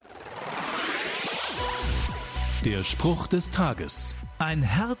Der Spruch des Tages. Ein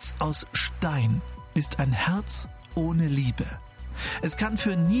Herz aus Stein ist ein Herz ohne Liebe. Es kann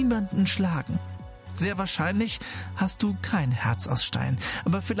für niemanden schlagen. Sehr wahrscheinlich hast du kein Herz aus Stein,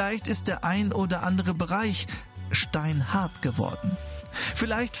 aber vielleicht ist der ein oder andere Bereich steinhart geworden.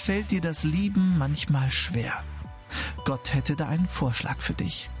 Vielleicht fällt dir das Lieben manchmal schwer. Gott hätte da einen Vorschlag für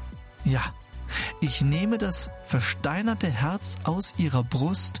dich. Ja, ich nehme das versteinerte Herz aus ihrer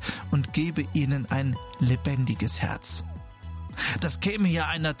Brust und gebe ihnen ein lebendiges Herz. Das käme ja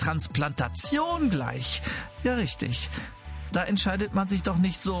einer Transplantation gleich. Ja, richtig. Da entscheidet man sich doch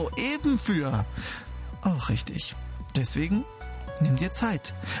nicht so eben für. Auch richtig. Deswegen nimm dir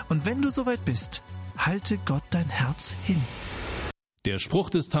Zeit. Und wenn du soweit bist, halte Gott dein Herz hin. Der Spruch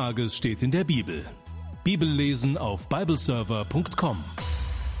des Tages steht in der Bibel. Bibellesen auf bibleserver.com.